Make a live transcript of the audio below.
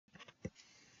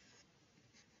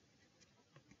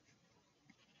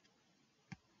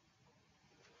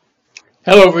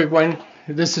Hello, everyone.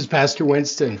 This is Pastor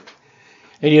Winston.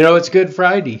 And it's Good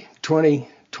Friday,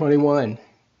 2021.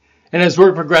 And as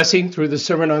we're progressing through the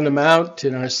Sermon on the Mount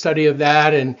and our study of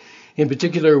that, and in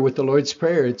particular with the Lord's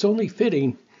Prayer, it's only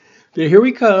fitting that here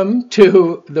we come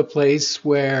to the place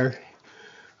where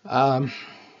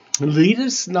lead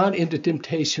us not into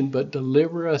temptation, but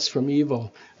deliver us from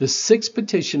evil. The sixth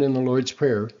petition in the Lord's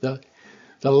Prayer,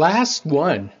 the last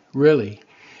one, really,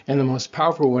 and the most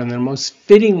powerful one, the most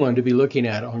fitting one to be looking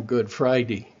at on Good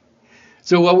Friday.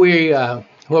 So what we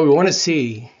want to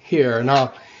see here, and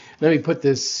let me put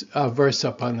this verse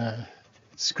up on the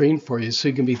screen for you so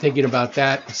you can be thinking about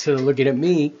that instead of looking at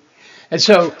me. And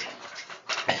so,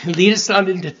 lead us not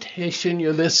into temptation.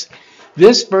 This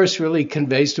verse really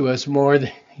conveys to us more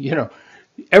than,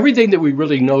 everything that we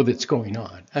really know that's going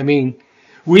on. I mean,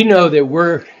 we know that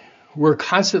we're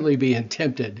constantly being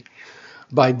tempted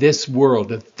by this world.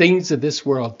 The things of this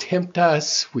world tempt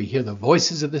us. We hear the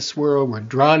voices of this world. We're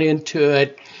drawn into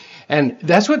it. And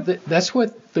that's what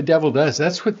the devil does.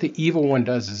 That's what the evil one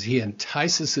does, is he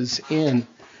entices us in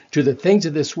to the things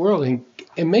of this world and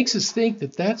it makes us think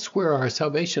that that's where our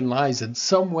salvation lies in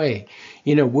some way.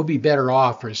 We'll be better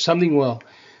off, or something will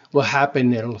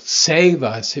happen that'll save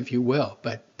us, if you will.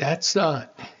 But that's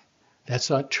not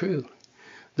true.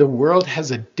 The world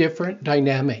has a different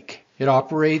dynamic. It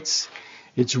operates.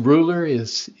 Its ruler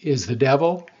is the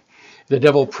devil. The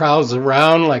devil prowls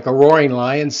around like a roaring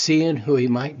lion, seeing who he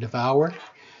might devour.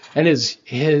 And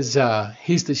he's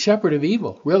the shepherd of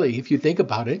evil, really, if you think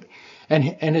about it.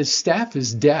 And his staff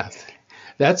is death.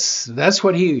 That's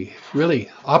what he really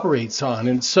operates on.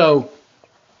 And so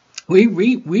we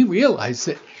realize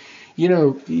that,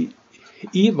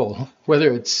 evil,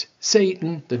 whether it's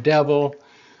Satan, the devil,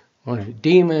 or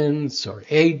demons, or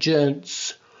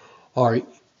agents, or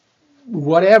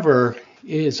whatever,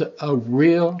 is a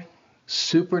real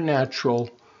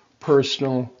supernatural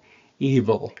personal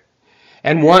evil,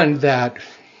 and one that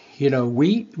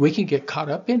we can get caught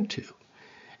up into,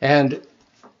 and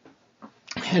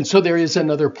so there is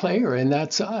another player, and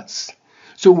that's us.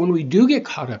 So when we do get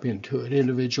caught up into it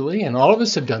individually, and all of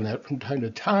us have done that from time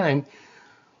to time,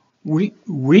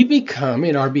 we become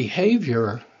in our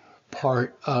behavior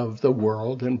part of the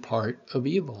world and part of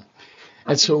evil.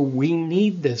 And so we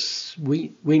need this.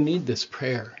 We need this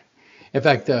prayer. In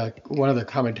fact, one of the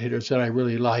commentators that I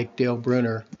really like, Dale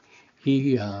Bruner,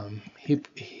 he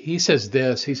says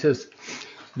this. He says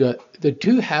the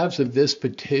two halves of this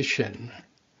petition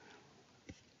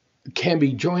can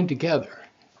be joined together.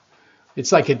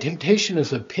 It's like a temptation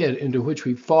is a pit into which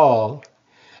we fall,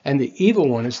 and the evil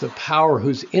one is the power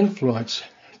whose influence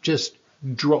just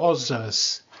draws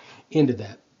us into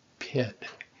that pit.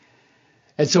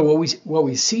 And so what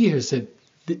we see here is that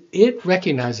it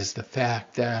recognizes the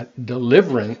fact that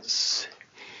deliverance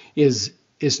is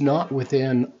not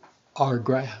within our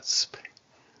grasp.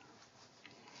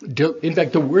 In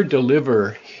fact, the word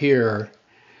deliver here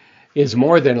is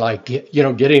more than like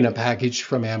getting a package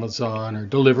from Amazon or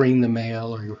delivering the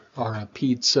mail or a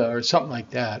pizza or something like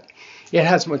that. It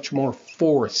has much more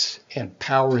force and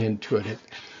power into it.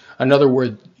 Another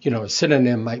word, a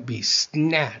synonym might be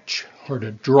snatch, or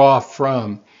to draw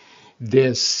from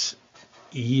this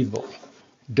evil.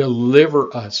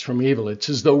 Deliver us from evil. It's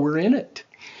as though we're in it,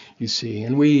 you see.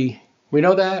 And we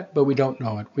know that, but we don't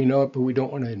know it. We know it, but we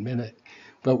don't want to admit it.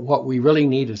 But what we really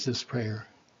need is this prayer.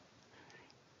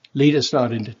 Lead us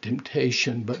not into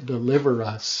temptation, but deliver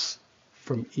us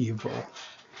from evil.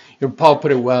 Paul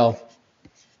put it well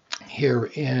here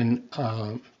in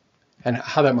and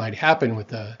how that might happen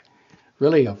with a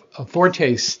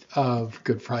foretaste of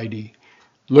Good Friday.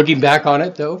 Looking back on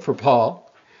it, though, for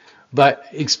Paul, but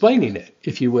explaining it,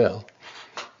 if you will.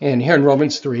 And here in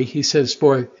Romans 3, he says,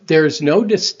 "For there is no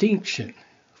distinction,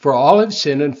 for all have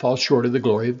sinned and fall short of the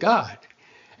glory of God,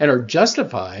 and are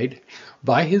justified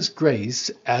by his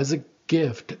grace as a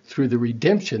gift through the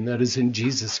redemption that is in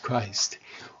Jesus Christ,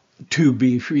 to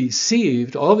be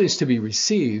received, all this to be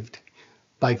received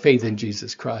by faith in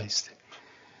Jesus Christ."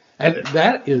 And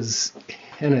that is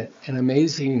an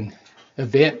amazing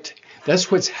event.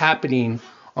 That's what's happening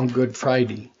on Good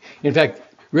Friday. In fact,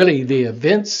 really, the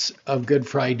events of Good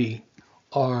Friday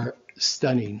are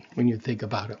stunning when you think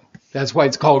about them. That's why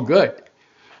it's called good.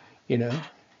 The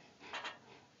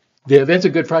events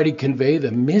of Good Friday convey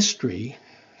the mystery,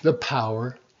 the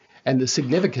power, and the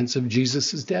significance of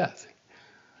Jesus' death.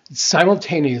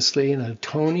 Simultaneously, an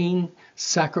atoning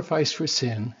sacrifice for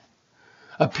sin,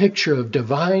 a picture of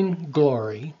divine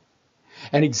glory,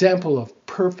 an example of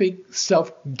perfect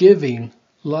self-giving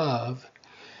love,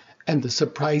 and the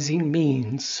surprising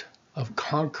means of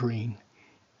conquering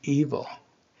evil.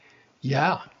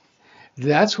 Yeah,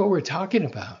 That's what we're talking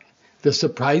about. The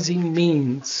surprising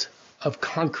means of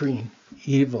conquering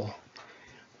evil.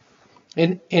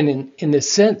 And in a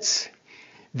sense,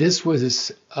 this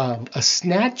was a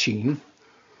snatching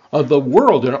of the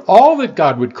world and all that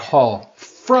God would call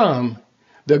from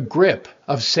the grip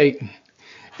of Satan.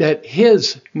 That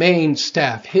his main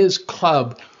staff, his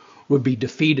club, would be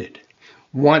defeated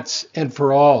once and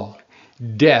for all.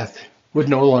 Death would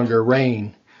no longer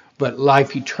reign, but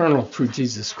life eternal through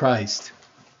Jesus Christ.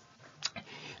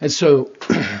 And so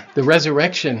the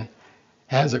resurrection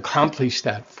has accomplished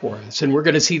that for us. And we're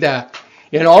going to see that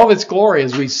in all of its glory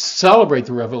as we celebrate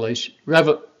the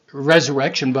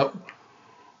resurrection. But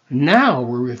now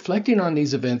we're reflecting on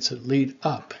these events that lead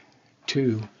up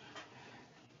to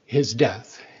his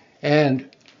death and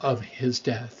of his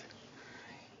death.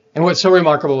 And what's so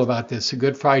remarkable about this,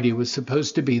 Good Friday was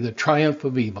supposed to be the triumph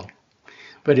of evil,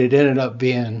 but it ended up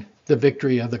being the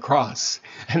victory of the cross.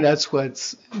 And that's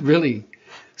what's really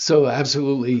so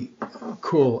absolutely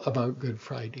cool about Good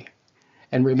Friday.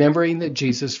 And remembering that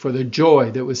Jesus, for the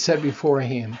joy that was set before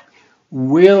him,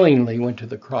 willingly went to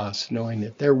the cross, knowing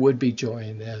that there would be joy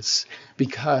in this,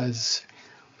 because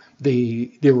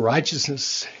the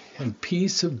righteousness and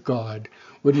peace of God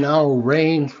would now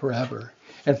reign forever,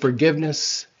 and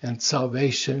forgiveness and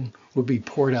salvation would be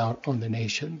poured out on the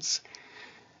nations.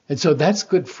 And so that's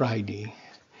Good Friday.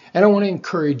 And I want to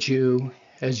encourage you,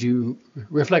 as you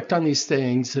reflect on these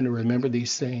things and to remember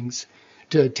these things,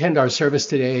 to attend our service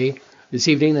today, this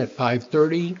evening at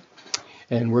 5:30.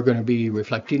 And we're going to be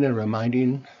reflecting and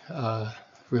reminded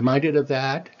of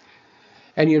that.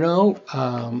 And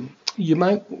you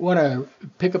might want to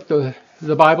pick up the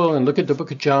Bible and look at the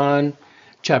book of John,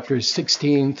 chapters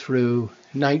 16 through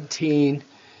 19.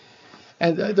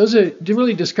 And it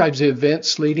really describes the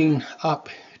events leading up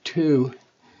to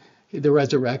the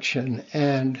resurrection.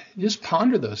 And just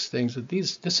ponder those things.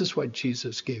 This is what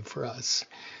Jesus gave for us.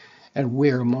 And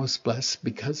we're most blessed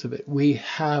because of it. We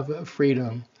have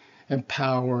freedom and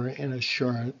power and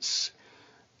assurance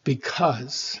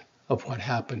because of what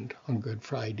happened on Good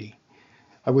Friday.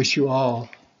 I wish you all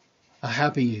a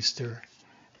happy Easter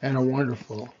and a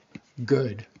wonderful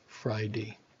Good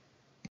Friday.